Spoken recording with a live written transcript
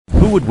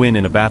would win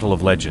in a battle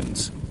of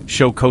legends?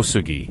 Sho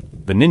Kosugi,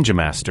 the ninja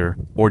master,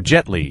 or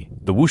Jet Li,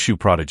 the Wushu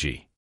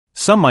prodigy?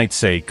 Some might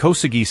say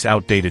Kosugi's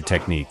outdated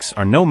techniques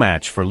are no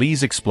match for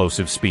Li's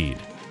explosive speed.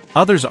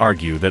 Others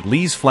argue that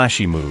Li's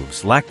flashy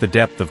moves lack the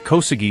depth of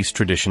Kosugi's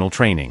traditional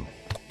training.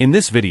 In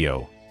this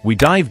video, we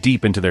dive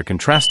deep into their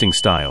contrasting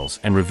styles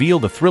and reveal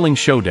the thrilling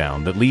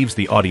showdown that leaves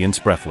the audience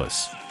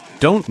breathless.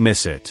 Don't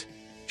miss it.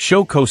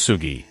 Sho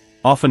Kosugi,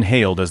 often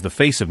hailed as the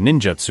face of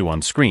ninjutsu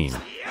on screen,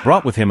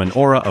 brought with him an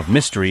aura of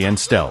mystery and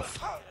stealth.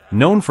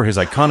 Known for his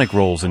iconic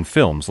roles in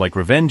films like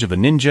Revenge of the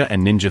Ninja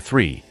and Ninja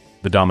 3,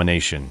 The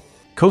Domination,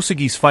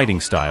 Kosugi's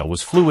fighting style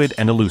was fluid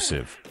and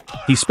elusive.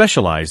 He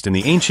specialized in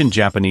the ancient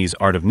Japanese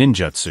art of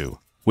ninjutsu,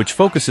 which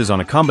focuses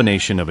on a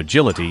combination of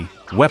agility,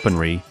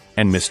 weaponry,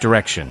 and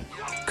misdirection.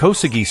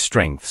 Kosugi's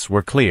strengths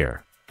were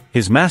clear.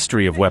 His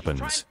mastery of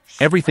weapons,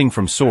 everything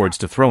from swords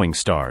to throwing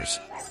stars,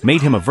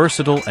 made him a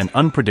versatile and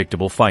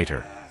unpredictable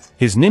fighter.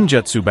 His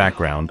ninjutsu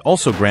background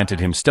also granted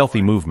him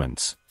stealthy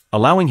movements,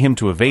 allowing him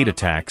to evade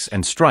attacks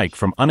and strike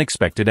from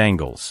unexpected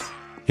angles.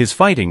 His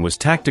fighting was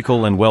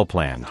tactical and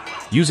well-planned,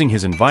 using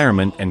his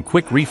environment and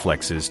quick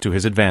reflexes to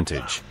his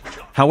advantage.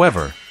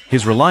 However,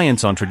 his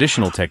reliance on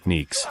traditional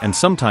techniques and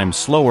sometimes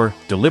slower,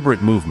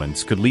 deliberate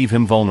movements could leave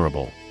him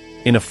vulnerable.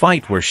 In a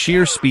fight where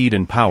sheer speed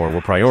and power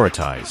were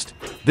prioritized,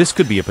 this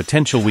could be a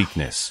potential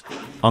weakness.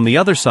 On the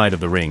other side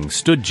of the ring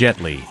stood Jet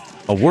Li,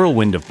 a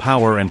whirlwind of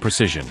power and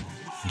precision.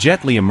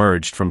 Jet Li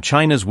emerged from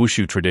China's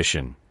Wushu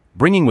tradition,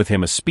 bringing with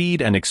him a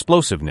speed and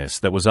explosiveness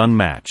that was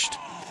unmatched.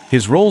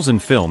 His roles in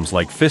films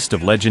like Fist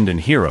of Legend and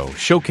Hero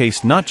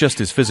showcased not just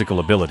his physical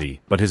ability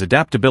but his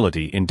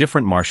adaptability in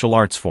different martial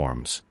arts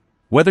forms.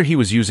 Whether he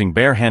was using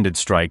bare-handed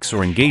strikes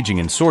or engaging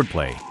in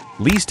swordplay,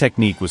 Li's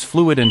technique was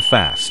fluid and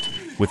fast,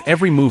 with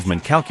every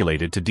movement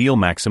calculated to deal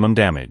maximum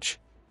damage.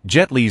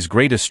 Jet Li's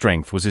greatest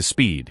strength was his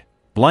speed,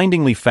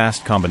 blindingly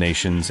fast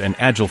combinations and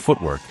agile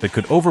footwork that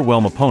could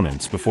overwhelm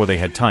opponents before they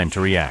had time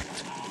to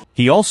react.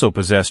 He also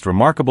possessed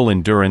remarkable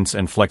endurance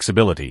and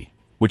flexibility,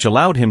 which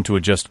allowed him to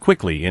adjust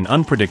quickly in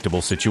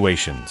unpredictable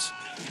situations.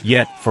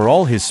 Yet, for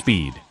all his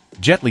speed,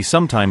 Jet Li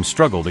sometimes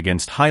struggled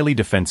against highly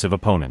defensive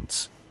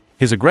opponents.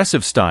 His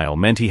aggressive style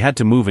meant he had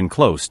to move in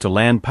close to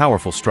land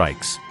powerful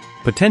strikes,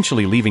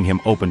 potentially leaving him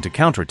open to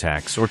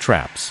counterattacks or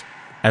traps.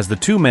 As the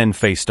two men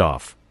faced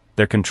off,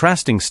 their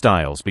contrasting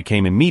styles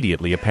became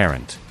immediately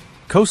apparent.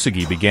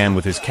 Kosugi began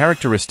with his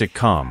characteristic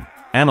calm,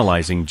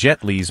 analyzing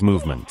Jet Li's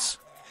movements.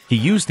 He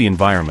used the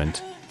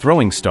environment,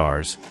 throwing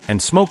stars, and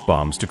smoke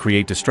bombs to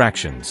create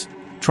distractions,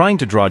 trying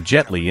to draw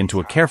Jet Li into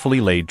a carefully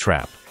laid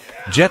trap.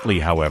 Jet Li,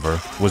 however,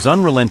 was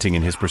unrelenting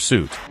in his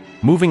pursuit,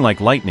 moving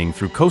like lightning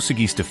through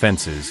Kosugi's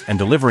defenses and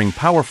delivering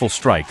powerful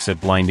strikes at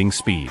blinding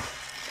speed.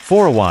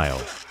 For a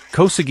while,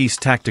 Kosugi's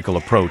tactical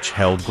approach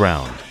held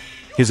ground.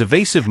 His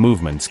evasive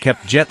movements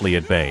kept Jet Li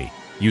at bay,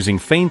 using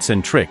feints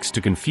and tricks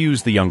to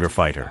confuse the younger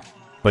fighter.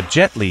 But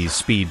Jet Li's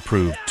speed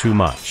proved too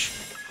much.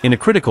 In a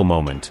critical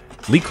moment,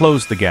 Li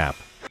closed the gap,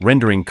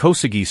 rendering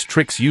Kosugi's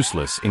tricks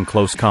useless in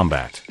close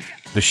combat.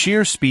 The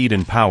sheer speed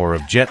and power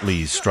of Jet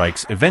Li's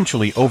strikes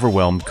eventually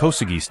overwhelmed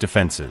Kosugi's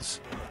defenses.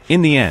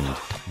 In the end,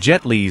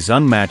 Jet Li's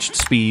unmatched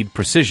speed,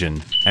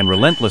 precision, and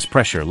relentless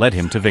pressure led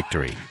him to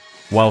victory.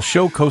 While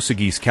Sho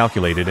Kosugi's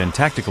calculated and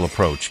tactical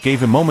approach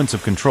gave him moments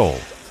of control,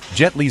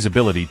 Jet Li's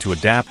ability to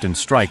adapt and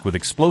strike with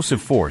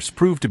explosive force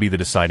proved to be the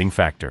deciding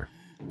factor.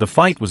 The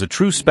fight was a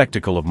true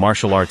spectacle of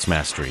martial arts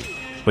mastery,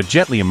 but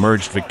Jet Li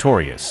emerged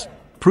victorious,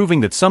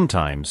 proving that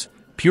sometimes,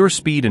 pure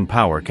speed and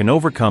power can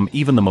overcome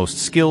even the most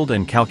skilled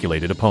and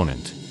calculated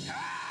opponent.